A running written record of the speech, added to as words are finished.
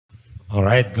All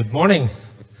right, good morning,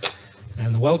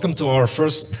 and welcome to our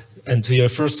your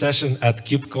first session at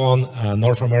KubeCon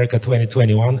North America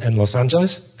 2021 in Los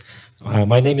Angeles.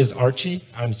 My name is Archie.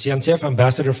 I'm CNCF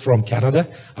ambassador from Canada.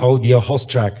 I will be your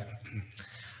host track.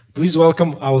 Please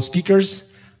welcome our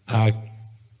speakers,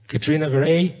 Katrina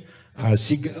Verey,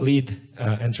 SIG lead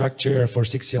and track chair for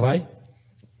SIG CLI.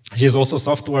 She is also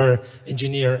software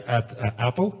engineer at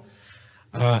Apple.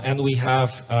 And we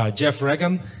have Jeff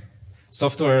Regan,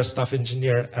 software staff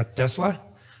engineer at Tesla.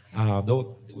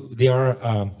 Though they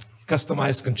are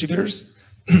customized contributors.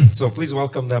 So please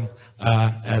welcome them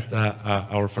at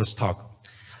our first talk.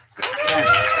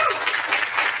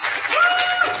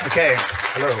 Okay,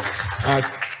 hello.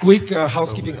 Quick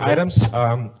housekeeping items.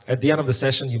 At the end of the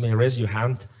session, you may raise your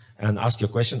hand and ask your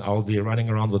question. I'll be running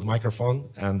around with microphone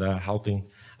and helping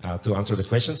to answer the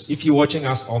questions. If you're watching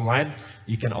us online,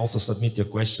 you can also submit your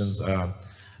questions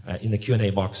in the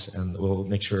Q&A box, and we'll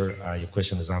make sure your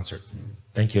question is answered.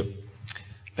 Thank you.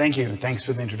 Thank you. Thanks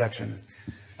for the introduction.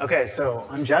 Okay, so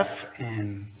I'm Jeff,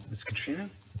 and this is Katrina.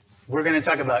 We're going to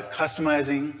talk about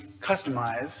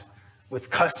customize with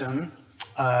custom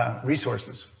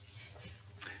resources.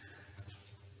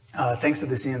 Thanks to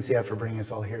the CNCF for bringing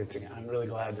us all here today. I'm really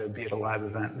glad to be at a live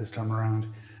event this time around.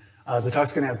 The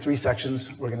talk's going to have 3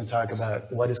 sections. We're going to talk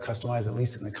about what is customized, at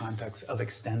least in the context of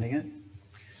extending it.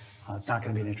 It's not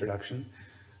going to be an introduction.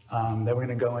 Then we're going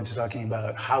to go into talking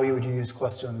about how you would use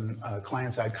custom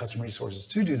client-side custom resources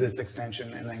to do this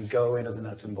extension, and then go into the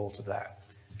nuts and bolts of that.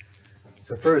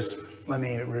 So first, let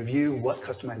me review what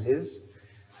Kustomize is,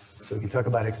 so we can talk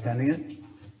about extending it.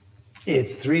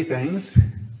 It's 3 things.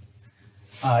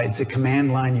 It's a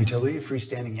command line utility, a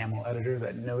freestanding YAML editor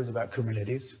that knows about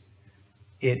Kubernetes.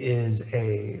 It is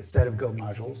a set of Go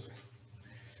modules,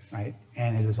 right?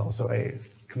 And it is also a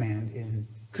command in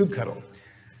kubectl.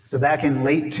 So back in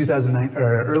late 2009,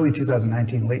 or early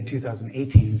 2019, late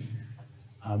 2018,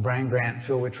 Brian Grant,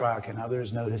 Phil Wittrock, and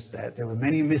others noticed that there were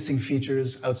many missing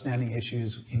features, outstanding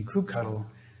issues in kubectl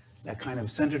that kind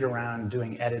of centered around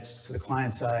doing edits to the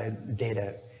client-side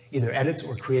data, either edits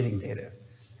or creating data,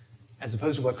 as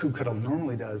opposed to what kubectl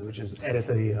normally does, which is edit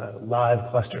the live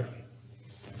cluster.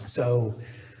 So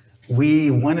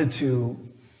we wanted to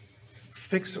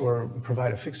fix or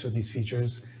provide a fix for these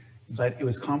features, but it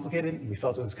was complicated. We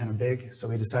felt it was kind of big, so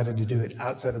we decided to do it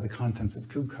outside of the contents of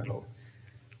kubectl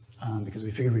because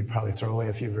we figured we'd probably throw away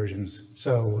a few versions.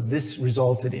 So this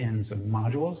resulted in some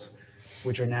modules,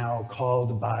 which are now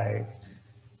called by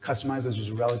Kustomize, which is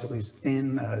a relatively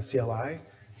thin CLI,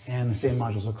 and the same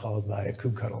modules are called by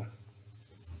kubectl.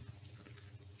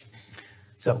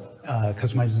 So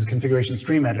Kustomize is a configuration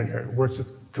stream editor. It works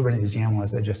with Kubernetes YAML,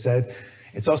 as I just said.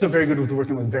 It's also very good with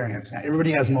working with variants. Now,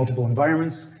 everybody has multiple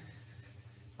environments,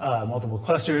 multiple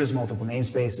clusters, multiple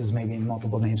namespaces, maybe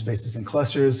multiple namespaces and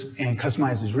clusters, and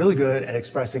Kustomize is really good at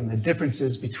expressing the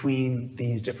differences between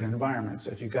these different environments.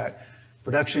 So if you've got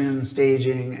production,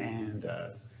 staging, and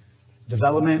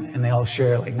development, and they all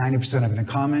share like 90% of it in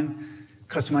common,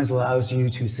 Kustomize allows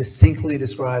you to succinctly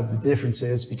describe the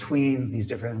differences between these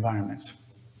different environments.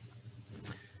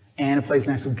 And it plays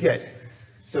nice with Git.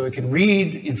 So it can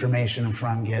read information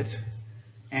from Git,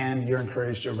 and you're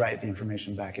encouraged to write the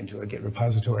information back into a Git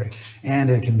repository. And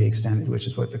it can be extended, which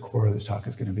is what the core of this talk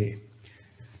is going to be.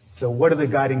 So what are the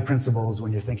guiding principles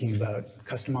when you're thinking about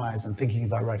Kustomize and thinking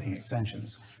about writing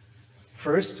extensions?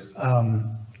 First,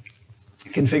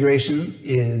 configuration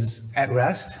is at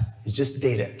rest. It's just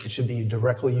data. It should be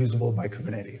directly usable by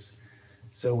Kubernetes.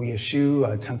 So we eschew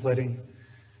templating.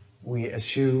 We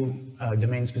eschew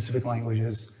domain-specific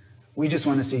languages. We just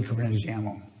want to see Kubernetes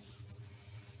YAML.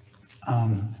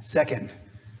 Second,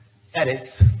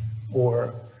 edits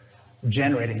or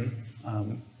generating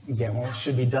YAML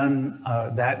should be done,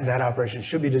 that operation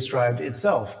should be described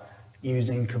itself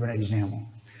using Kubernetes YAML.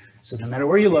 So no matter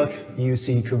where you look, you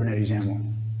see Kubernetes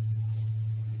YAML.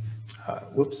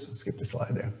 Whoops, skip the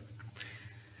slide there.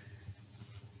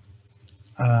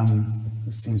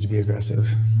 This seems to be aggressive.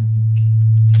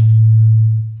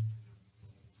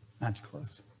 Not too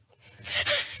close.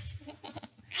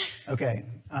 Okay,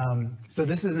 so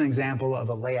this is an example of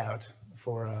a layout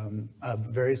for a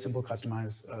very simple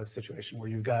customized situation where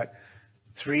you've got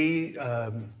 3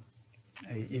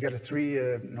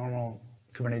 normal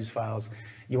Kubernetes files.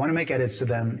 You want to make edits to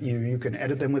them. You can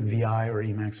edit them with VI or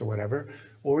Emacs or whatever,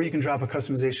 or you can drop a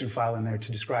customization file in there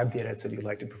to describe the edits that you'd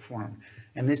like to perform.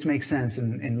 And this makes sense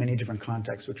in many different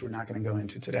contexts, which we're not going to go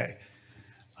into today.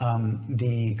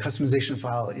 The customization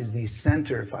file is the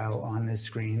center file on this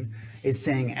screen. It's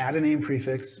saying add a name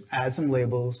prefix, add some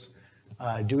labels,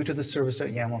 do it to the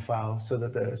service.yaml file so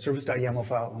that the service.yaml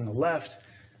file on the left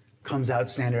comes out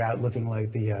standard out looking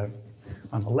like the,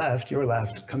 on the left, your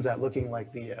left, comes out looking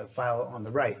like the file on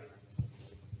the right.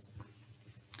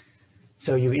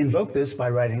 So you invoke this by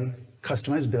writing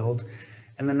customize build,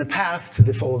 and then the path to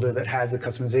the folder that has the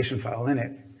customization file in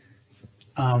it.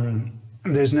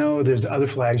 There's other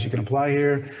flags you can apply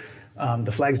here.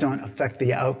 The flags don't affect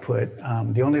the output.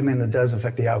 The only thing that does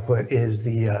affect the output is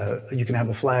you can have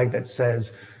a flag that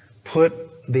says put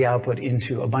the output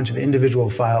into a bunch of individual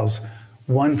files,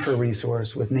 one per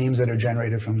resource, with names that are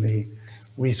generated from the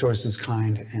resources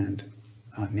kind and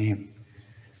name.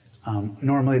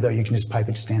 Normally, though, you can just pipe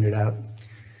it standard out.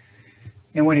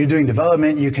 And when you're doing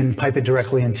development, you can pipe it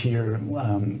directly into your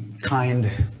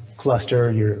kind cluster,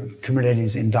 your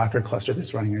Kubernetes in Docker cluster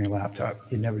that's running on your laptop.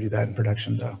 You'd never do that in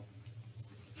production, though.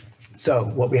 So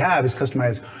what we have is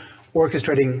Kustomize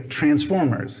orchestrating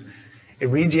transformers. It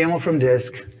reads YAML from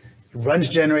disk, it runs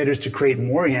generators to create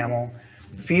more YAML,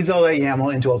 feeds all that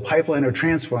YAML into a pipeline of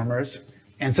transformers,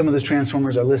 and some of those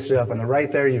transformers are listed up on the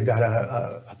right there. You've got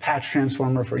a patch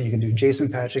transformer for, you can do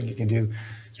JSON patching, you can do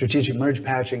strategic merge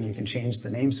patching, you can change the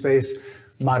namespace,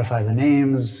 modify the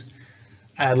names,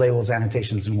 add labels,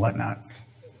 annotations, and whatnot.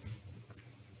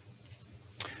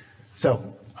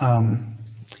 So,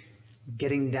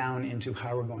 getting down into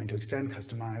how we're going to extend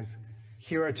Kustomize,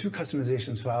 here are two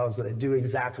customizations files that do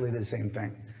exactly the same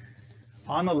thing.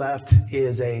 On the left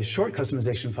is a short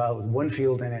customization file with one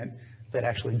field in it that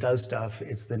actually does stuff.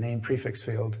 It's the name prefix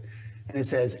field. And it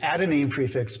says, add a name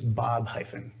prefix Bob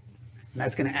hyphen. And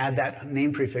that's going to add that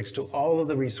name prefix to all of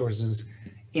the resources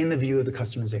in the view of the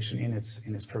customization in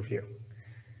its purview.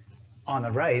 On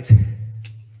the right,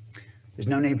 there's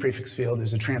no name prefix field.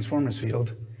 There's a transformers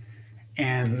field.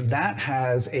 And that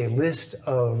has a list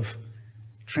of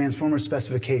transformer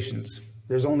specifications.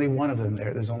 There's only one of them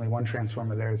there. There's only one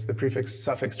transformer there. It's the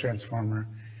prefix-suffix transformer.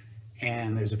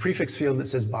 And there's a prefix field that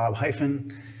says Bob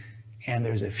hyphen. And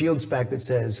there's a field spec that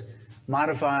says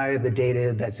modify the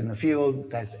data that's in the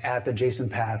field that's at the JSON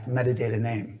path metadata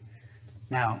name.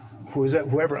 Now,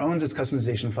 whoever owns this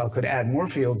customization file could add more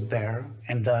fields there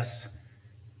and thus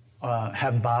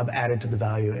have Bob added to the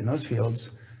value in those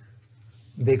fields.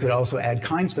 They could also add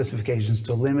kind specifications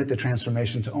to limit the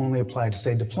transformation to only apply to,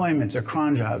 say, deployments or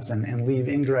cron jobs and leave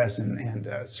ingress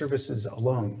and services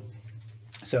alone.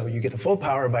 So you get the full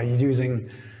power by using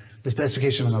the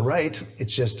specification on the right.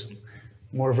 It's just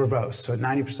more verbose. So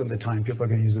 90% of the time, people are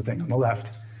going to use the thing on the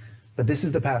left. But this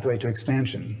is the pathway to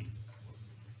expansion.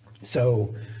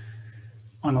 So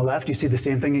on the left, you see the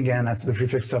same thing again. That's the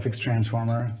prefix-suffix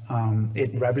transformer.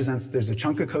 It represents, there's a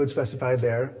chunk of code specified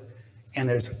there, and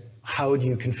there's how do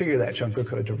you configure that chunk of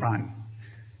code to run.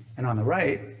 And on the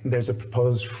right, there's a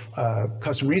proposed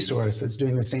custom resource that's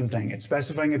doing the same thing. It's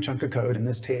specifying a chunk of code, in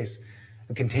this case,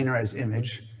 a containerized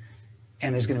image,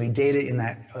 and there's going to be data in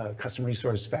that custom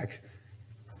resource spec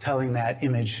telling that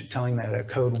image, telling that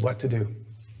code what to do.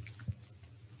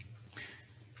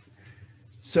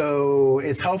 So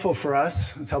it's helpful for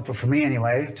us, it's helpful for me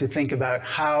anyway, to think about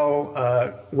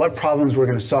how, what problems we're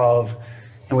going to solve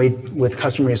with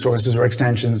custom resources or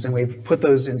extensions, and we put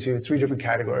those into three different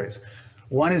categories.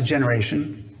 One is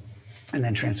generation, and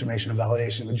then transformation and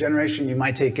validation. With generation, you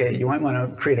might want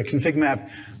to create a config map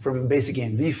from a basic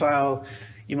env file.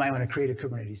 You might want to create a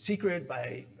Kubernetes secret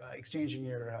by exchanging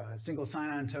your single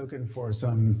sign-on token for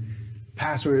some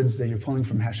passwords that you're pulling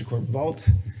from HashiCorp Vault.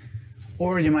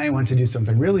 Or you might want to do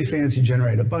something really fancy,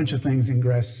 generate a bunch of things,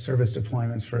 ingress service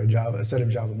deployments for a set of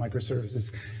Java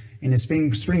microservices in a Spring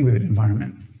Boot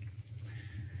environment.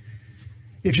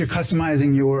 If you're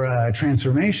customizing your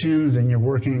transformations and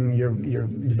you're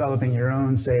developing your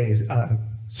own, say,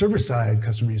 server-side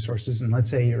custom resources, and let's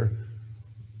say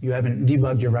you haven't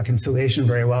debugged your reconciliation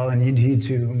very well and you need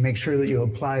to make sure that you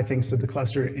apply things to the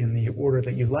cluster in the order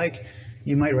that you like,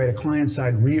 you might write a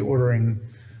client-side reordering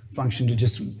function to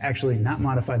just actually not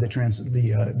modify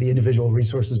the individual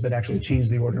resources, but actually change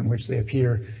the order in which they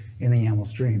appear in the YAML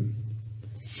stream.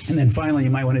 And then finally, you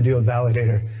might want to do a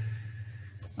validator.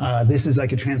 This is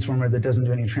like a transformer that doesn't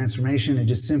do any transformation. It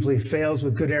just simply fails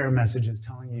with good error messages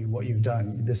telling you what you've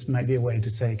done. This might be a way to,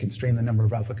 say, constrain the number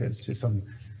of replicas to some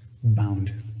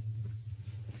bound.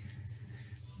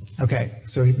 Okay,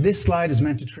 so this slide is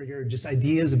meant to trigger just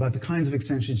ideas about the kinds of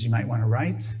extensions you might want to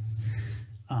write.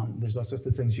 There's all sorts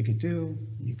of things you could do.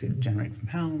 You could generate from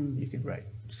Helm. You could write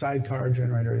sidecar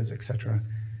generators, etc.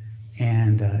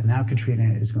 And now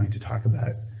Katrina is going to talk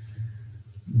about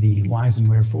the whys and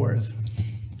wherefores.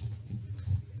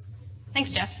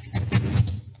 Thanks, Jeff.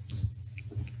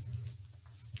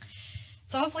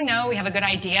 So hopefully now we have a good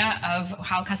idea of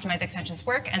how customized extensions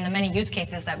work and the many use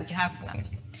cases that we could have for them.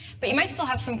 but you might still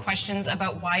have some questions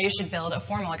about why you should build a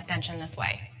formal extension this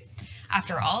way.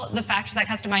 After all, the fact that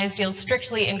Kustomize deals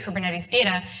strictly in Kubernetes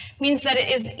data means that it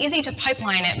is easy to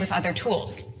pipeline it with other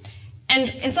tools. And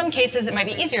in some cases, it might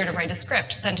be easier to write a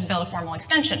script than to build a formal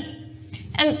extension.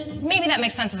 And maybe that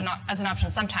makes sense as an option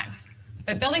sometimes.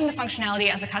 But building the functionality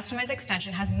as a Kustomize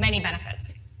extension has many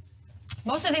benefits.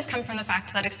 Most of these come from the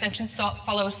fact that extensions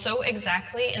follow so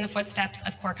exactly in the footsteps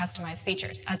of core Kustomize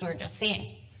features, as we were just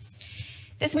seeing.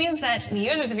 This means that the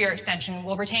users of your extension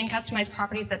will retain customized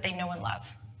properties that they know and love.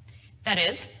 That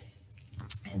is,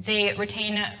 they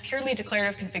retain purely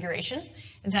declarative configuration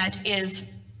that is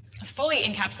fully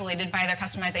encapsulated by their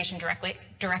customization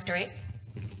directory,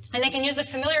 and they can use the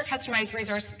familiar customized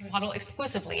resource model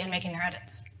exclusively in making their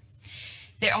edits.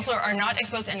 They also are not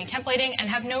exposed to any templating and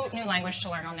have no new language to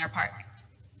learn on their part.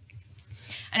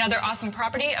 Another awesome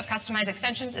property of Kustomize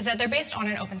extensions is that they're based on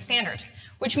an open standard,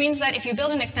 which means that if you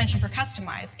build an extension for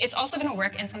Kustomize, it's also going to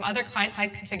work in some other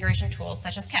client-side configuration tools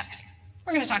such as kept.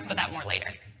 We're going to talk about that more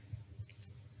later.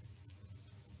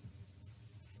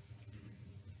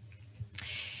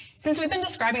 Since we've been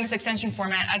describing this extension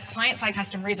format as client-side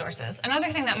custom resources, another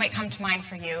thing that might come to mind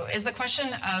for you is the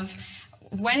question of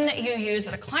when you use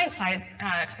the client-side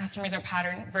custom resource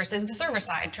pattern versus the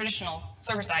server-side, traditional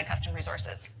server-side custom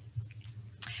resources.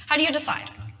 How do you decide?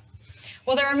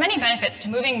 Well, there are many benefits to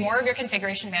moving more of your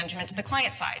configuration management to the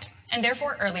client side, and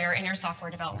therefore earlier in your software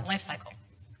development lifecycle.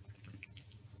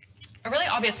 A really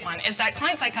obvious one is that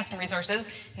client-side custom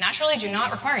resources naturally do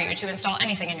not require you to install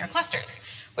anything in your clusters,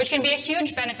 which can be a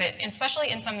huge benefit, especially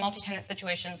in some multi-tenant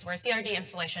situations where CRD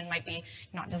installation might be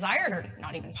not desired or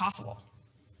not even possible.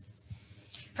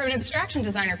 From an abstraction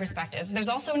designer perspective, there's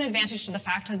also an advantage to the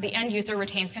fact that the end user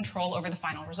retains control over the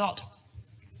final result.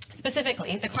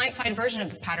 Specifically, the client-side version of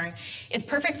this pattern is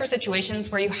perfect for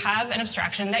situations where you have an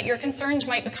abstraction that you're concerned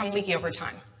might become leaky over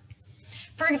time.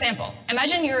 For example,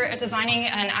 imagine you're designing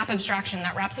an app abstraction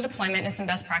that wraps a deployment in some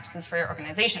best practices for your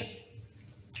organization.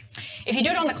 If you do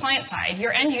it on the client side,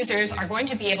 your end users are going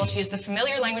to be able to use the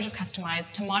familiar language of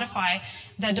Kustomize to modify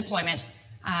the deployment,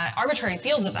 arbitrary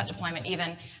fields of that deployment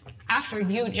even, after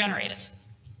you generate it.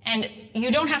 And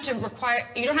you don't have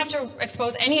to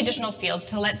expose any additional fields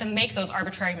to let them make those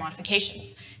arbitrary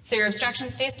modifications. So your abstraction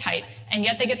stays tight, and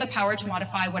yet they get the power to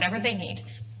modify whatever they need.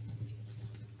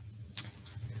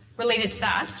 Related to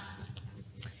that,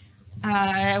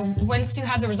 once you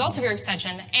have the results of your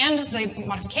extension and the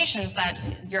modifications that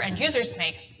your end users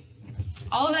make,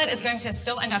 all of that is going to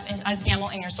still end up as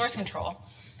YAML in your source control,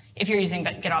 if you're using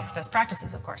GitOps best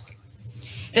practices, of course.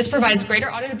 This provides greater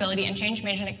auditability and change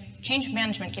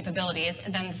management capabilities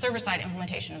than the server-side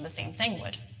implementation of the same thing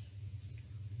would.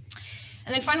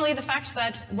 And then finally, the fact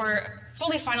that we're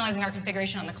fully finalizing our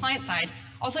configuration on the client side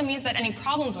also means that any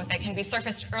problems with it can be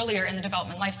surfaced earlier in the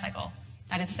development lifecycle.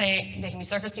 That is to say, they can be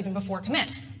surfaced even before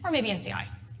commit, or maybe in CI.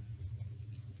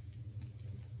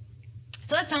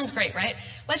 So that sounds great, right?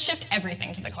 Let's shift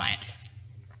everything to the client.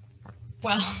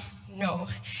 Well, no.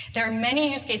 There are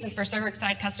many use cases for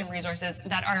server-side custom resources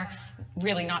that are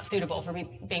really not suitable for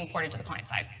being ported to the client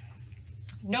side.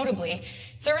 Notably,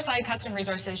 server-side custom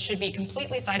resources should be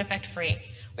completely side effect free,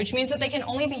 which means that they can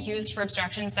only be used for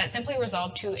abstractions that simply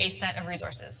resolve to a set of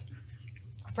resources.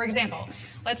 For example,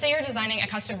 let's say you're designing a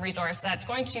custom resource that's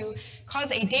going to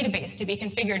cause a database to be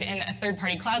configured in a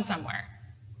third-party cloud somewhere.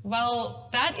 Well,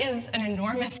 that is an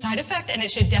enormous side effect, and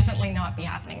it should definitely not be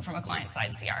happening from a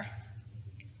client-side CR.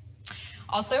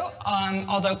 Also,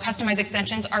 although Kustomize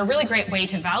extensions are a really great way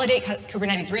to validate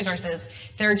Kubernetes resources,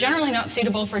 they're generally not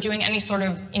suitable for doing any sort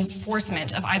of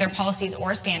enforcement of either policies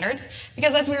or standards,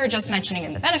 because as we were just mentioning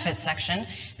in the benefits section,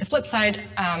 the flip side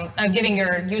of giving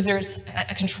your users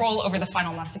a control over the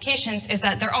final modifications is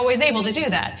that they're always able to do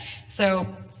that. So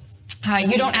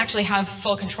you don't actually have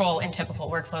full control in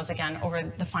typical workflows, again,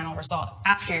 over the final result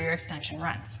after your extension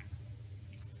runs.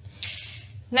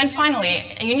 And then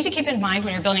finally, you need to keep in mind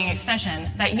when you're building an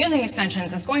extension that using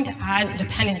extensions is going to add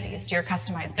dependencies to your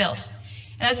customized build.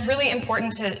 And that's really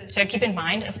important to keep in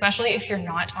mind, especially if you're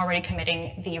not already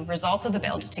committing the results of the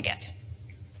build to Git.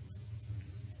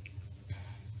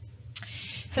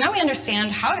 So now we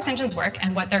understand how extensions work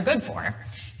and what they're good for.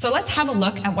 So let's have a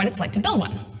look at what it's like to build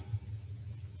one.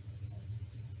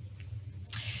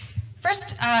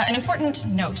 First, an important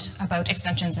note about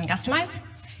extensions in Kustomize.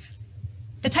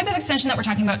 The type of extension that we're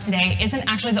talking about today isn't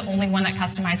actually the only one that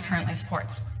Kustomize currently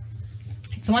supports.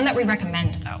 It's the one that we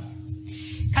recommend, though.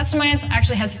 Kustomize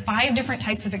actually has 5 different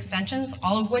types of extensions,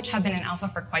 all of which have been in alpha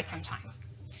for quite some time.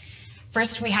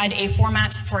 First, we had a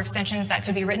format for extensions that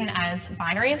could be written as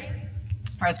binaries,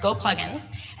 or as Go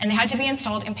plugins, and they had to be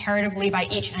installed imperatively by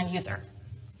each end user.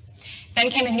 Then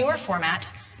came a newer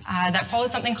format that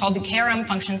follows something called the KRM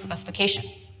function specification.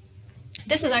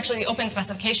 This is actually the open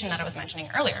specification that I was mentioning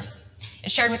earlier.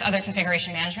 It's shared with other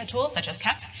configuration management tools, such as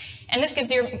KEPs, and this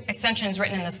gives your extensions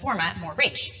written in this format more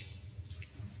reach.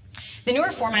 The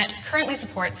newer format currently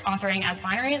supports authoring as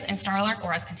binaries in Starlark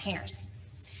or as containers.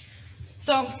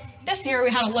 So this year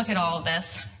we had a look at all of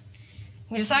this.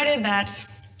 We decided that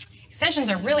extensions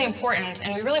are really important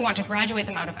and we really want to graduate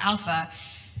them out of alpha,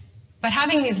 but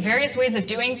having these various ways of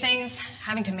doing things,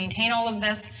 having to maintain all of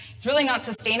this, it's really not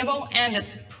sustainable and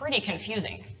it's pretty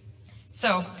confusing.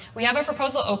 So we have a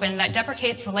proposal open that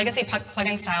deprecates the legacy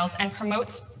plugin styles and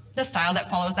promotes the style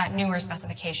that follows that newer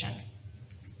specification.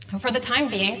 For the time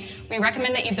being, we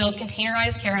recommend that you build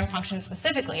containerized KRM functions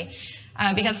specifically,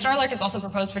 because Starlark is also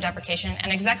proposed for deprecation,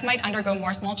 and exec might undergo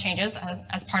more small changes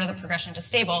as part of the progression to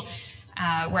stable,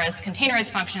 whereas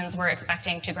containerized functions we're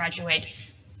expecting to graduate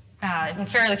in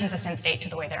fairly consistent state to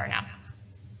the way they are now.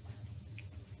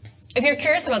 If you're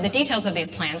curious about the details of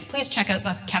these plans, please check out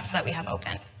the KEPs that we have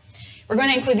open. We're going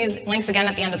to include these links again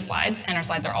at the end of the slides, and our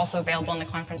slides are also available in the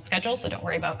conference schedule, so don't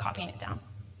worry about copying it down.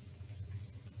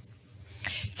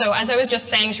 So as I was just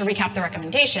saying, to recap the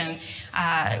recommendation,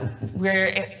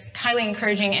 we're highly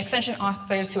encouraging extension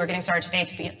authors who are getting started today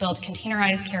to build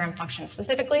containerized KRM functions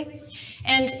specifically.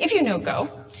 And if you know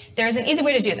Go, there's an easy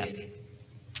way to do this.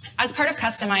 As part of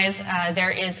Kustomize,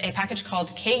 there is a package called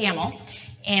kyaml,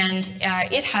 and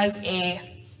it has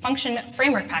a function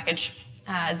framework package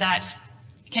that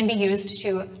can be used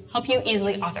to help you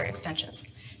easily author extensions.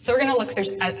 So we're going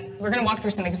to walk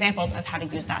through some examples of how to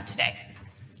use that today.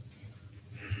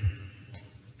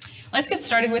 Let's get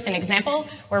started with an example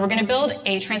where we're going to build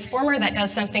a transformer that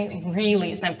does something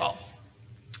really simple.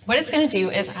 What it's going to do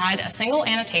is add a single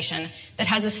annotation that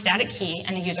has a static key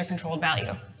and a user-controlled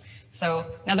value. So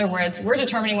in other words, we're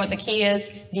determining what the key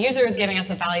is, the user is giving us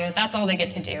the value, that's all they get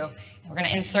to do, and we're going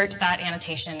to insert that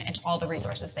annotation into all the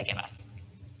resources they give us.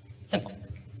 Simple.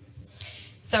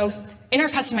 So in our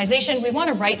customization, we want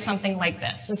to write something like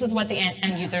this. This is what the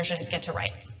end user should get to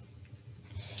write.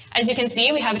 As you can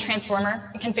see, we have a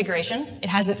transformer configuration. It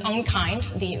has its own kind,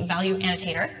 the value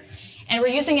annotator, and we're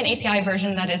using an API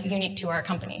version that is unique to our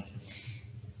company.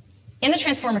 In the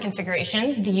transformer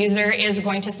configuration, the user is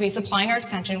going to be supplying our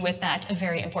extension with that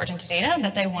very important data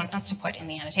that they want us to put in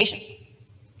the annotation.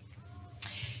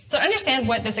 So to understand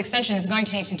what this extension is going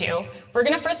to need to do, we're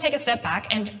going to first take a step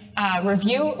back and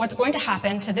review what's going to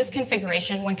happen to this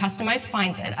configuration when Kustomize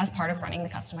finds it as part of running the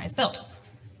Kustomize build.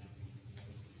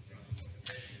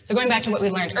 So going back to what we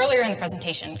learned earlier in the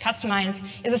presentation, Kustomize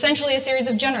is essentially a series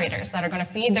of generators that are going to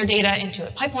feed their data into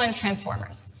a pipeline of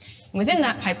transformers. And within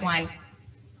that pipeline,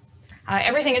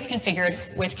 everything is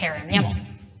configured with KRM YAML.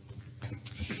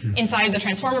 Inside the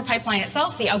transformer pipeline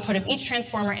itself, the output of each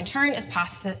transformer in turn is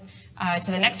passed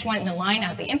to the next one in the line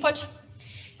as the input.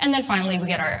 And then finally, we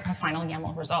get our final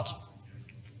YAML result.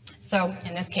 So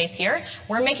in this case here,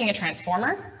 we're making a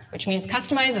transformer, which means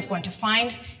Kustomize is going to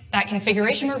find that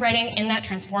configuration we're writing in that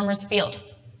transformers field.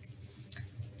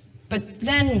 But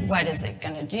then what is it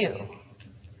going to do?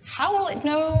 How will it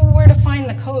know where to find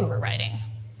the code we're writing?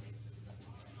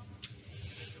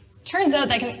 Turns out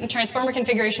that transformer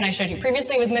configuration I showed you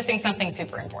previously was missing something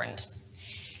super important.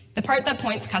 The part that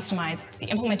points Kustomize to the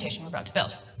implementation we're about to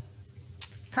build.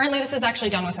 Currently, this is actually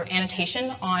done with our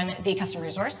annotation on the custom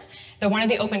resource, though one of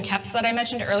the open KEPs that I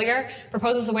mentioned earlier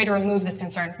proposes a way to remove this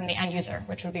concern from the end user,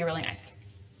 which would be really nice.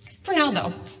 For now,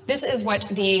 though, this is what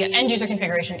the end user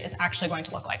configuration is actually going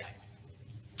to look like.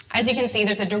 As you can see,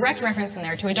 there's a direct reference in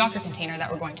there to a Docker container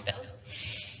that we're going to build.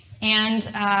 And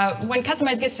when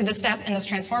Kustomize gets to this step in this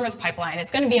transformers pipeline,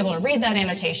 it's going to be able to read that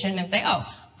annotation and say, oh,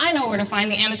 I know where to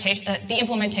find the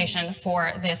implementation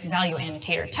for this value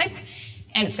annotator type,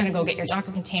 and it's going to go get your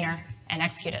Docker container and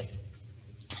execute it.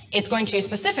 It's going to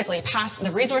specifically pass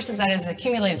the resources that is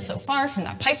accumulated so far from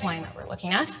that pipeline that we're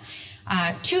looking at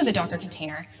to the Docker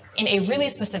container in a really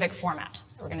specific format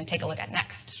that we're going to take a look at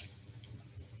next.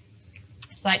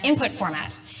 So that input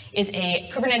format is a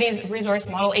Kubernetes resource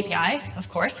model API, of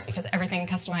course, because everything in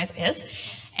Kustomize is,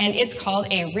 and it's called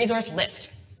a resource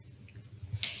list.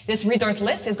 This resource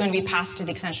list is going to be passed to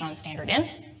the extension on standard in,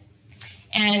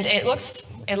 and it looks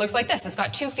like this. It's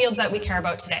got two fields that we care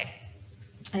about today.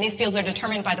 And these fields are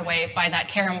determined, by the way, by that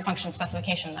KRM function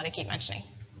specification that I keep mentioning.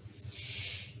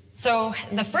 So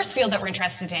the first field that we're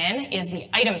interested in is the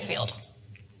items field.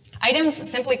 Items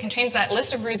simply contains that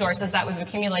list of resources that we've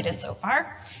accumulated so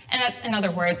far, and that's, in other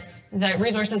words, the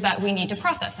resources that we need to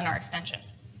process in our extension.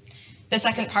 The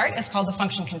second part is called the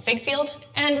function config field,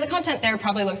 and the content there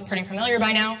probably looks pretty familiar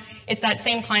by now. It's that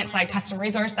same client-side custom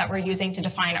resource that we're using to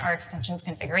define our extension's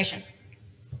configuration.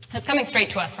 It's coming straight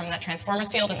to us from that transformers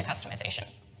field in the customization.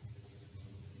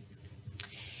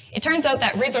 It turns out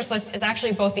that resource list is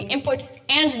actually both the input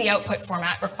and the output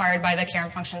format required by the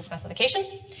KRM function specification.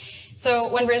 So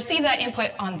when we receive that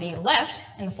input on the left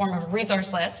in the form of a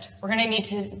resource list, we're going to need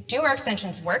to do our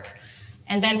extensions work,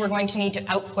 and then we're going to need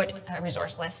to output a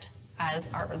resource list as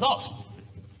our result.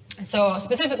 So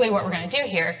specifically what we're going to do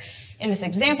here, in this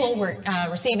example, we're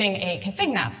receiving a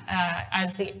config map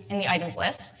in the items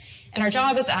list, and our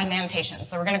job is to add an annotation.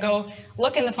 So we're going to go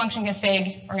look in the function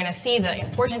config, we're going to see the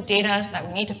important data that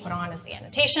we need to put on as the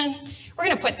annotation, we're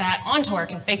going to put that onto our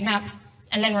config map,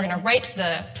 and then we're going to write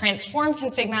the transformed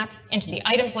config map into the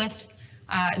items list,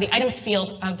 the items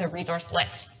field of the resource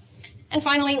list. And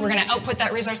finally, we're going to output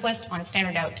that resource list on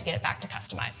standard out to get it back to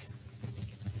Kustomize.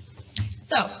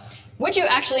 So, would you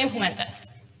actually implement this?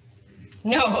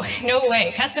 No, no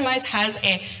way. Kustomize has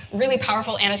a really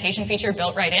powerful annotation feature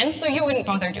built right in, so you wouldn't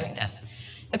bother doing this.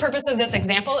 The purpose of this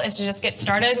example is to just get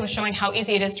started with showing how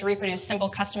easy it is to reproduce simple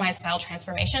customized style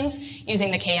transformations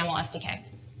using the kyaml SDK.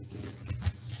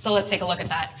 So let's take a look at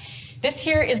that. This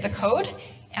here is the code.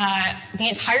 The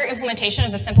entire implementation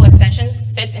of the simple extension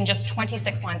fits in just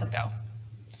 26 lines of code.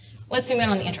 Let's zoom in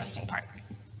on the interesting part.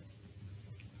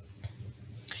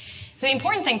 So the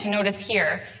important thing to notice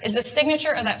here is the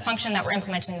signature of that function that we're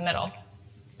implementing in the middle.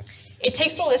 It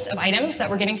takes the list of items that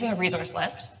we're getting from the resource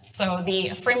list. So the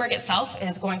framework itself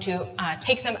is going to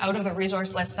take them out of the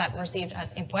resource list that we received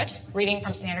as input, reading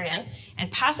from standard in,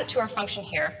 and pass it to our function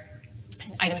here,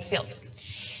 items field.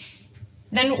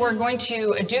 Then we're going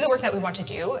to do the work that we want to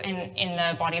do in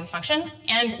the body of the function,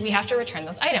 and we have to return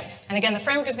those items. And again, the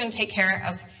framework is going to take care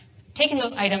of taking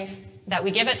those items that we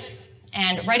give it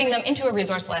and writing them into a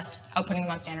resource list, outputting them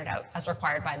on standard out as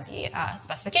required by the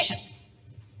specification.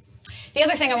 The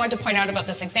other thing I wanted to point out about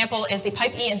this example is the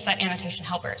pipe E and set annotation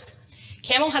helpers.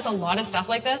 YAML has a lot of stuff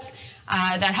like this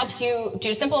that helps you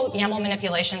do simple YAML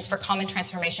manipulations for common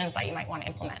transformations that you might want to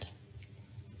implement.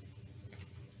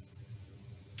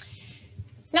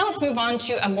 Now let's move on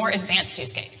to a more advanced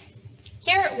use case.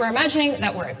 Here, we're imagining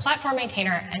that we're a platform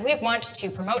maintainer and we want to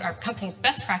promote our company's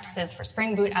best practices for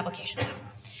Spring Boot applications.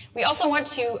 We also want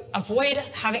to avoid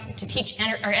having to teach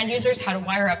our end users how to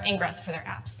wire up ingress for their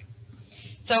apps.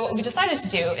 So what we decided to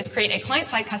do is create a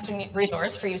client-side custom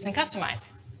resource for use in Kustomize.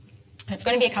 It's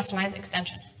going to be a Kustomize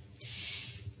extension.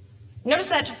 Notice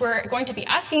that we're going to be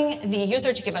asking the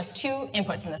user to give us two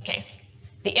inputs in this case.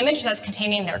 The image that's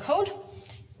containing their code,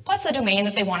 plus the domain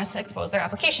that they want us to expose their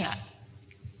application at.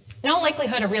 In all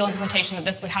likelihood, a real implementation of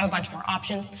this would have a bunch more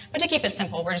options, but to keep it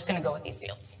simple, we're just going to go with these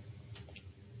fields.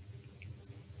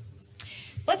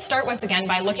 Let's start once again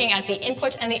by looking at the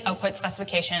input and the output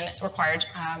specification required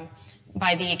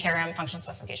by the KRM function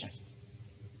specification.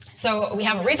 So we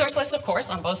have a resource list, of course,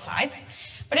 on both sides,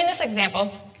 but in this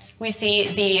example, we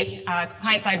see the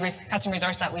client-side custom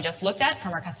resource that we just looked at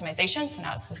from our customization, so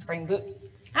now it's the Spring Boot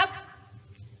app.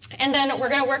 And then we're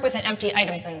going to work with an empty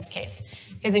items in this case,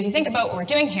 because if you think about what we're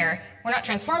doing here, we're not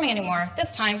transforming anymore.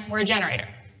 This time, we're a generator.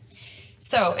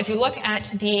 So if you look at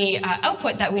the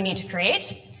output that we need to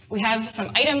create, we have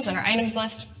some items in our items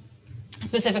list.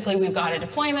 Specifically, we've got a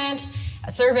deployment,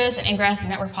 a service, an ingress, a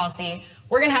network policy.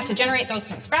 We're going to have to generate those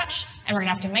from scratch, and we're going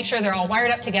to have to make sure they're all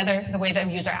wired up together the way the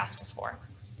user asked us for.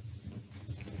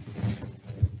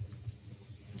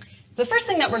 The first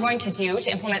thing that we're going to do to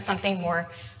implement something more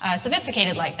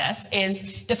sophisticated like this is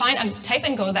define a type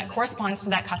and go that corresponds to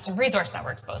that custom resource that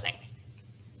we're exposing.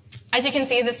 As you can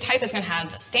see, this type is going to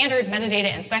have the standard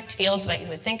metadata and spec fields that you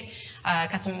would think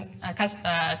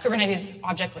Kubernetes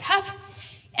object would have.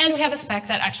 And we have a spec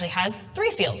that actually has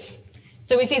 3 fields.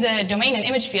 So we see the domain and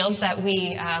image fields that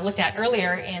we looked at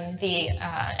earlier in the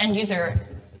end user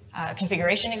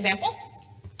configuration example.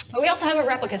 But we also have a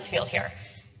replicas field here.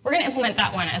 We're going to implement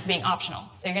that one as being optional.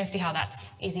 So you're going to see how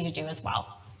that's easy to do as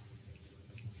well.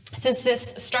 Since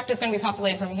this struct is going to be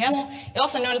populated from YAML, you'll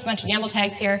also notice a bunch of YAML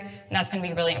tags here, and that's going to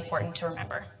be really important to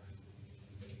remember.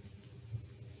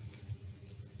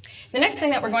 The next thing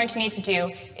that we're going to need to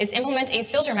do is implement a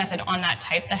filter method on that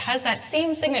type that has that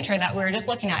same signature that we were just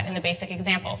looking at in the basic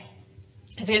example.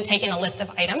 It's going to take in a list of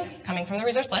items coming from the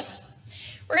resource list.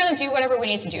 We're going to do whatever we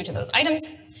need to do to those items.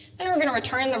 Then we're going to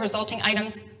return the resulting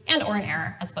items and or an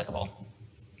error as applicable.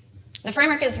 The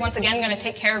framework is once again going to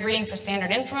take care of reading for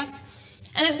standard in from us,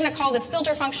 and it's going to call this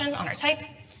filter function on our type,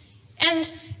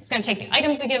 and it's going to take the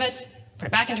items we give it, put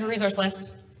it back into a resource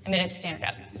list, emit it to standard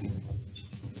out.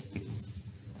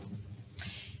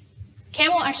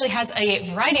 YAML actually has a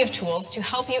variety of tools to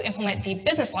help you implement the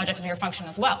business logic of your function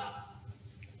as well.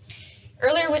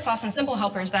 Earlier, we saw some simple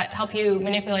helpers that help you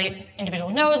manipulate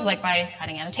individual nodes, like by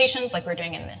adding annotations, like we're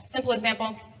doing in the simple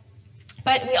example.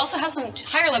 But we also have some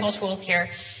higher level tools here,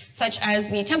 such as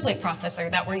the template processor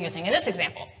that we're using in this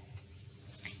example.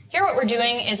 Here what we're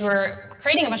doing is we're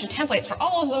creating a bunch of templates for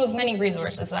all of those many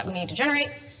resources that we need to generate,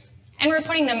 and we're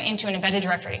putting them into an embedded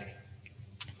directory.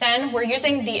 Then we're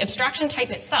using the abstraction type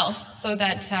itself, so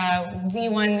that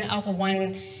V1, Alpha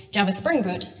 1, Java Spring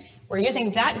Boot, we're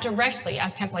using that directly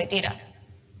as template data.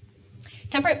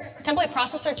 Template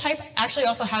processor type actually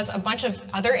also has a bunch of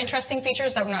other interesting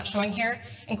features that we're not showing here,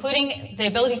 including the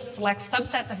ability to select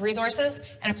subsets of resources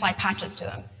and apply patches to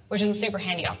them, which is a super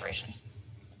handy operation.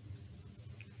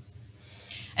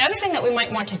 Another thing that we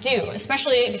might want to do,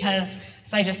 especially because,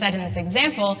 as I just said in this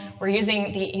example, we're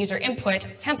using the user input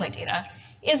as template data,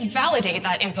 is validate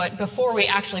that input before we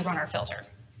actually run our filter.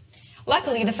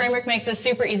 Luckily, the framework makes this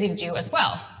super easy to do as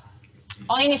well.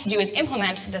 All you need to do is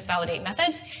implement this validate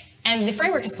method, and the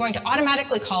framework is going to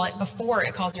automatically call it before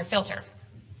it calls your filter.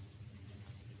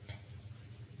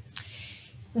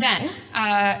 Then,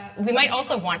 we might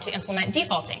also want to implement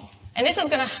defaulting. And this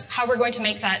is how we're going to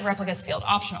make that replicas field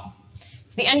optional.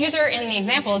 So the end user in the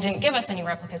example didn't give us any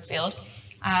replicas field,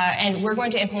 and we're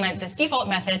going to implement this default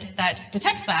method that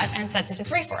detects that and sets it to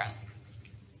 3 for us.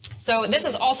 So this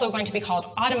is also going to be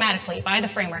called automatically by the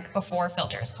framework before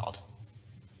filter is called.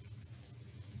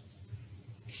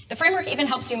 The framework even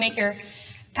helps you make your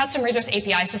custom resource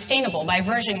API sustainable by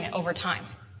versioning it over time.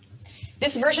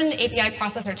 This versioned API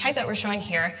processor type that we're showing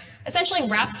here essentially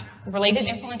wraps related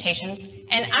implementations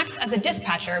and acts as a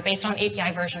dispatcher based on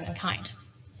API version and kind.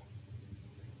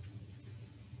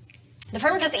 The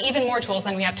framework has even more tools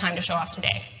than we have time to show off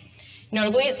today.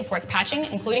 Notably, it supports patching,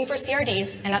 including for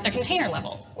CRDs and at the container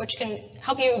level, which can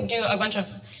help you do a bunch of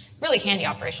really handy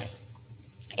operations.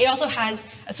 It also has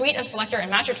a suite of selector and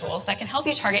matcher tools that can help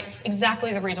you target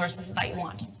exactly the resources that you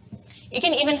want. It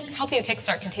can even help you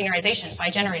kickstart containerization by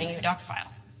generating you a Docker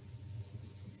file.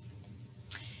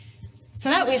 So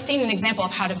now that we've seen an example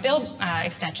of how to build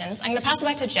extensions, I'm going to pass it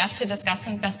back to Jeff to discuss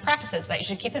some best practices that you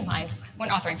should keep in mind when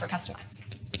authoring for Kustomize.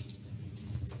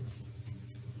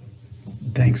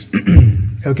 Thanks.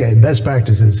 Okay, best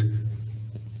practices.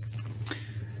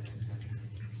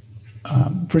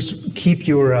 First, keep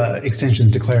your extensions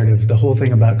declarative. The whole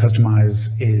thing about Kustomize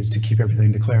is to keep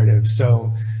everything declarative.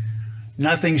 So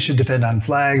nothing should depend on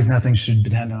flags, nothing should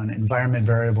depend on environment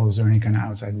variables or any kind of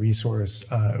outside resource,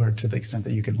 or to the extent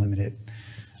that you can limit it.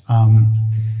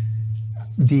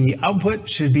 The output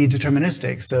should be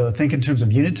deterministic. So think in terms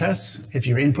of unit tests. If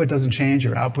your input doesn't change,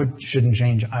 your output shouldn't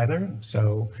change either.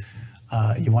 So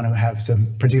you want to have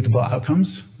some predictable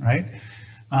outcomes, right?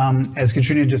 As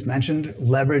Katrina just mentioned,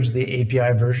 leverage the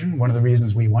API version. One of the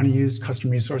reasons we want to use custom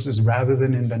resources rather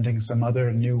than inventing some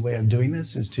other new way of doing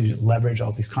this is to leverage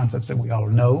all these concepts that we all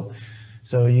know.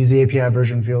 So use the API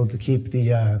version field to keep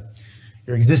the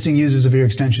your existing users of your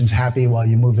extensions happy while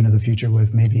you move into the future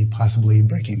with maybe possibly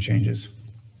breaking changes.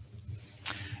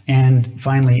 And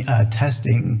finally,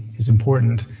 testing is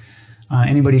important.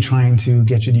 Anybody trying to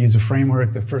get you to use a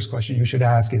framework, the first question you should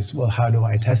ask is, well, how do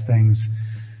I test things?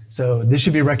 So this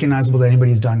should be recognizable to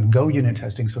anybody who's done Go unit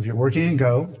testing. So if you're working in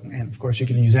Go, and of course you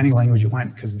can use any language you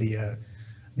want because the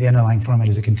underlying format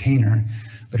is a container.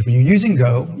 But if you're using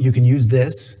Go, you can use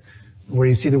this, where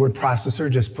you see the word processor,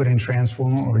 just put in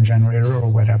transformer or generator or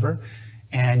whatever,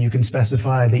 and you can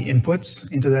specify the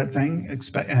inputs into that thing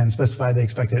and specify the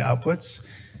expected outputs.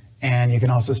 And you can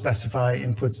also specify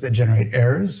inputs that generate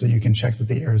errors, so you can check that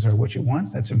the errors are what you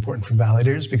want. That's important for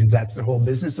validators because that's their whole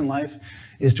business in life,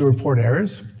 is to report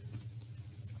errors.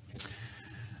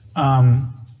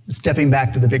 Stepping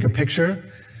back to the bigger picture,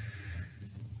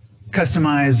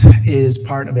 Kustomize is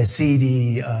part of a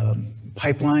CD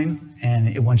pipeline, and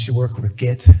it wants you to work with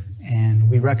Git. And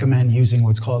we recommend using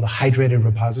what's called a hydrated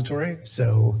repository.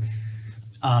 So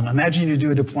imagine you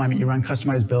do a deployment, you run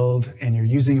Kustomize build, and you're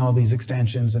using all these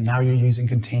extensions, and now you're using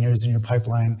containers in your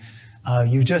pipeline.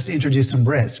 You've just introduced some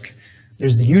risk.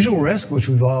 There's the usual risk, which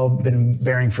we've all been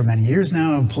bearing for many years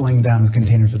now, of pulling down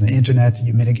containers from the internet.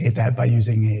 You mitigate that by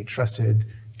using a trusted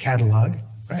catalog,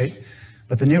 right?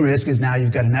 But the new risk is now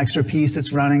you've got an extra piece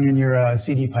that's running in your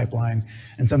CD pipeline,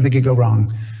 and something could go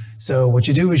wrong. So what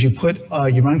you do is you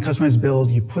run Kustomize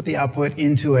build, you put the output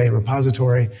into a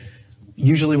repository,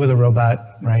 usually with a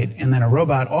robot, right? And then a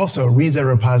robot also reads that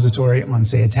repository on,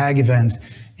 say, a tag event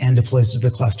and deploys to the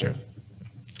cluster.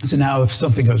 So now if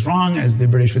something goes wrong, as the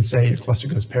British would say, your cluster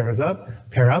goes pair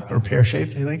up, or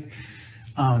pear-shaped, I think.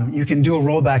 You can do a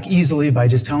rollback easily by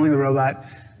just telling the robot,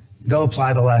 go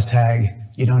apply the last tag.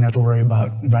 You don't have to worry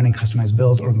about running Kustomize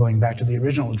build or going back to the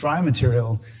original dry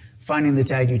material, finding the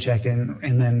tag you checked in,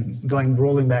 and then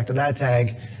rolling back to that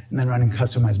tag, and then running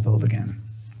Kustomize build again.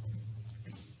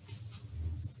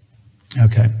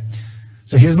 Okay,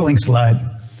 so here's the link slide.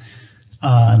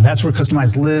 That's where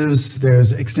Kustomize lives.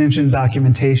 There's extension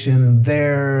documentation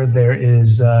there. There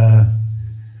is the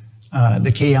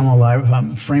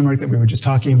kyaml framework that we were just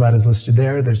talking about is listed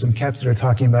there. There's some caps that are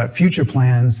talking about future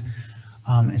plans,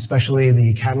 especially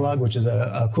the catalog, which is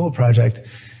a cool project.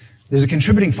 There's a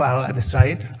contributing file at the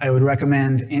site. I would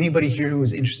recommend anybody here who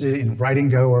is interested in writing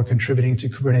Go or contributing to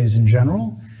Kubernetes in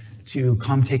general to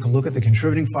come take a look at the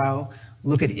contributing file,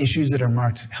 look at issues that are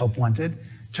marked help wanted.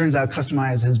 Turns out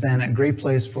Kustomize has been a great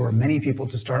place for many people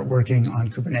to start working on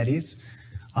Kubernetes.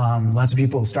 Lots of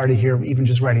people started here even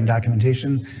just writing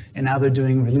documentation, and now they're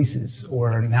doing releases,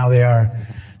 or now they are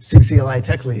SIG-CLI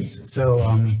tech leads.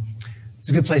 So it's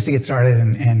a good place to get started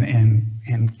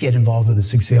and get involved with the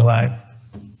SIG-CLI.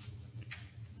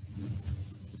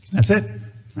 That's it,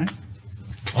 right?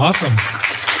 Awesome.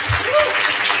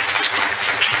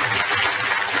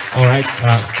 All right.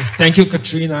 Thank you,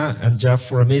 Katrina and Jeff,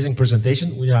 for amazing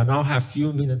presentation. We now have a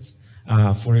few minutes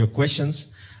for your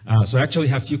questions. So I actually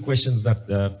have a few questions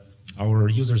that our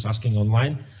users asking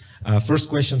online. First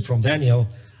question from Daniel: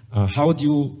 how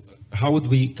would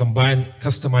we combine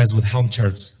Kustomize with Helm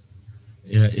charts?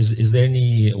 Is there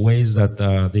any ways that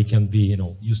they can be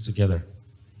used together?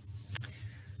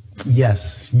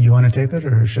 Yes. You want to take that,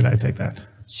 or should I take that?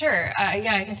 Sure.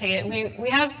 Yeah, I can take it. We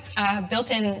have a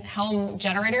built-in Helm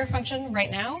generator function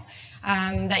right now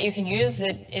that you can use.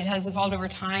 It has evolved over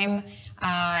time,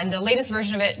 and the latest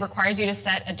version of it requires you to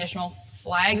set additional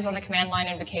flags on the command line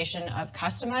invocation of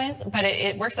Kustomize, but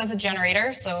it works as a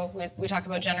generator. So we talked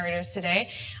about generators today.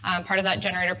 Part of that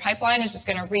generator pipeline is just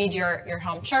going to read your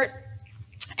Helm chart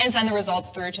and send the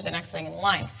results through to the next thing in the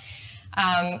line.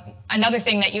 Another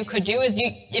thing that you could do is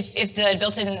if the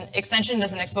built-in extension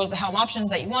doesn't expose the Helm options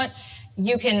that you want,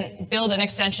 you can build an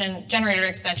extension, generator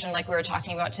extension like we were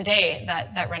talking about today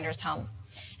that renders Helm.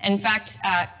 In fact,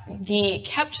 the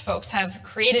kept folks have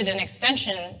created an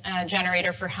extension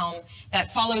generator for Helm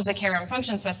that follows the KRM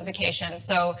function specification.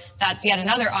 So that's yet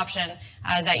another option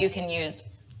that you can use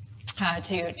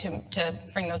to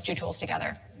bring those two tools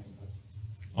together.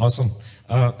 Awesome.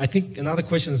 I think another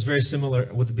question is very similar.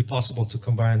 Would it be possible to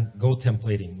combine Go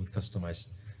templating with Kustomize?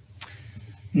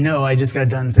 No, I just got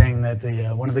done saying that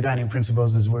one of the guiding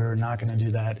principles is we're not going to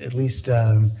do that. At least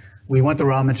we want the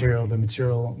raw material,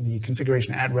 the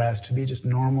configuration at rest to be just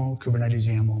normal Kubernetes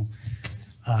YAML,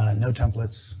 no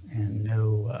templates, and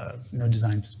no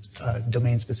design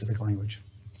domain-specific language.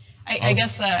 I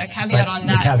guess a caveat on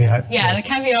that. The caveat. Yeah, yes. The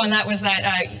caveat on that was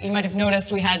that you might have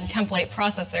noticed we had template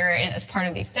processor as part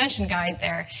of the extension guide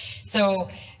there. So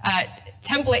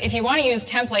if you want to use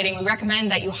templating, we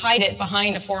recommend that you hide it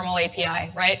behind a formal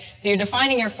API, right? So you're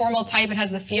defining your formal type, it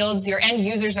has the fields, your end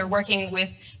users are working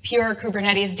with pure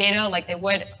Kubernetes data like they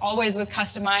would always with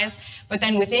Kustomize, but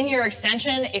then within your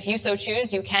extension, if you so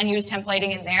choose, you can use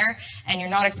templating in there, and you're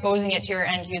not exposing it to your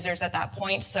end users at that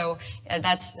point, so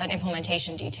that's an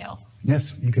implementation detail.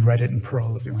 Yes, you could write it in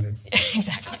Perl if you wanted.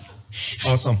 Exactly.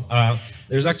 Awesome.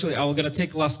 There's actually, I'm going to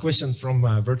take last question from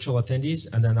virtual attendees,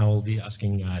 and then I will be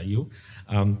asking you.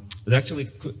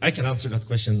 Actually, I can answer that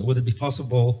question. Would it be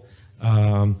possible,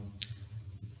 the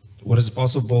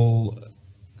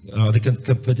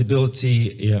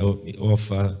compatibility of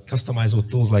Kustomize with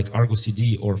tools like Argo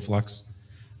CD or Flux?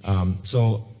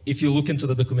 So if you look into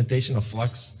the documentation of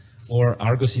Flux or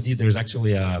Argo CD, there's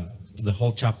actually the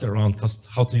whole chapter around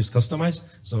how to use Kustomize.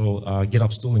 So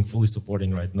GitHub's tooling fully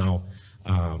supporting right now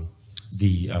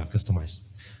the Kustomize.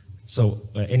 So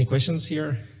any questions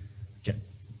here? Okay.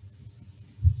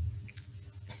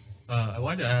 I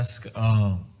wanted to ask,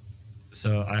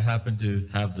 so I happen to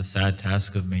have the sad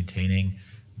task of maintaining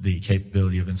the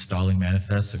capability of installing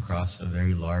manifests across a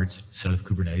very large set of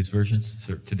Kubernetes versions.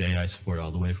 So today I support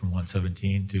all the way from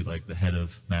 1.17 to like the head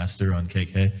of master on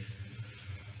KK.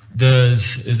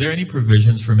 Is there any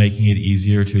provisions for making it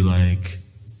easier to like,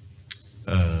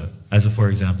 as a for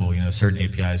example, certain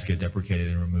APIs get deprecated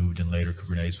and removed in later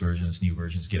Kubernetes versions, new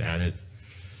versions get added.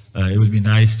 It would be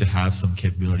nice to have some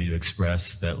capability to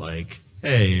express that like,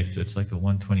 hey, if it's like a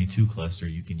 122 cluster,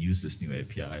 you can use this new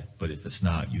API, but if it's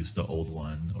not, use the old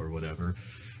one or whatever,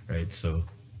 right? So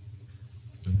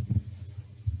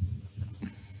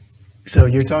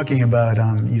you're talking about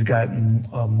you've got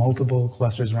multiple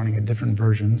clusters running at different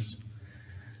versions,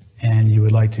 and you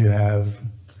would like to have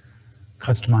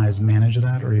Kustomize manage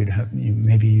that, or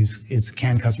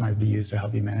can Kustomize be used to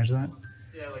help you manage that?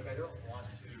 Yeah, like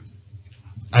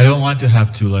I don't want to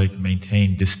have to like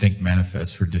maintain distinct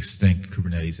manifests for distinct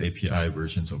Kubernetes API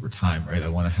versions over time, right? I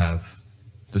want to have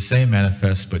the same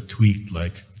manifest but tweaked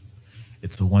like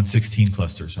it's the 116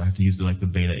 cluster, so I have to use the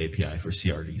beta API for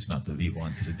CRDs, not the V1,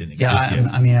 because it didn't exist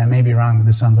yet. I mean, I may be wrong, but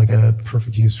this sounds like a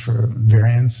perfect use for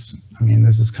variants. I mean,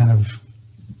 this is kind of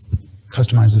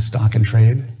customizes stock and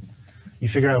trade. You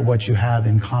figure out what you have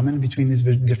in common between these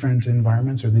different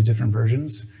environments or the different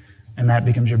versions, and that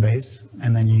becomes your base.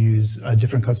 And then you use a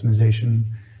different customization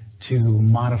to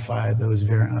modify those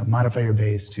modify your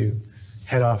base to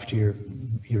head off to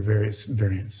your various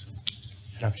variants,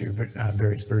 head off to your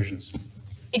various versions.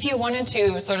 If you wanted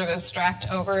to sort of abstract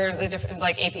over the different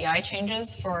API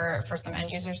changes for some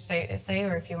end users, say,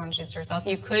 or if you want to do this yourself,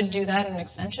 you could do that in an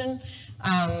extension.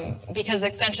 Because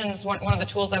extensions, one of the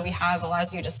tools that we have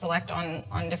allows you to select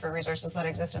on different resources that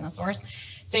exist in the source.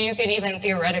 So you could even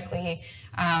theoretically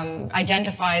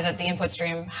identify that the input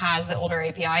stream has the older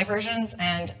API versions,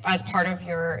 and as part of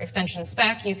your extension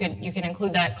spec, you could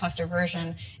include that cluster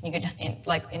version. You could,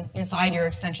 inside your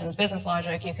extension's business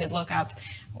logic, you could look up,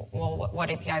 well, what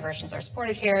API versions are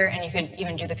supported here, and you could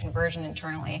even do the conversion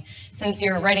internally. Since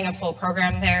you're writing a full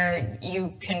program there,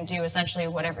 you can do essentially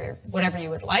whatever you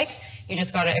would like. You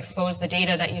just got to expose the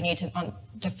data that you need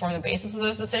to form the basis of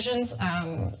those decisions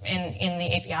in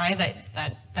the API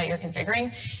that you're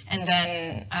configuring, and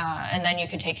then you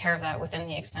can take care of that within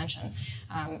the extension.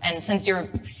 And since you're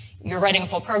writing a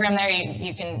full program there,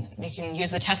 you can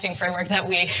use the testing framework that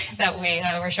we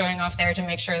were showing off there to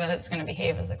make sure that it's going to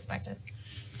behave as expected.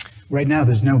 Right now,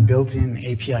 there's no built-in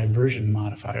API version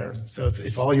modifier. So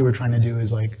if all you were trying to do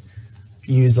is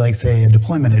use say a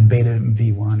deployment at beta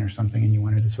V1 or something, and you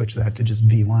wanted to switch that to just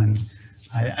V1,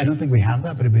 I don't think we have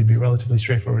that, but it would be relatively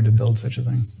straightforward to build such a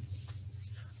thing.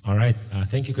 All right,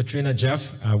 thank you, Katrina,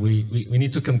 Jeff. We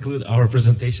need to conclude our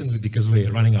presentation because we're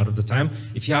running out of the time.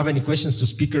 If you have any questions to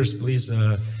speakers, please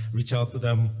reach out to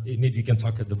them. Maybe you can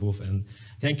talk at the booth. And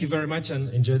thank you very much,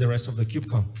 and enjoy the rest of the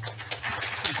KubeCon.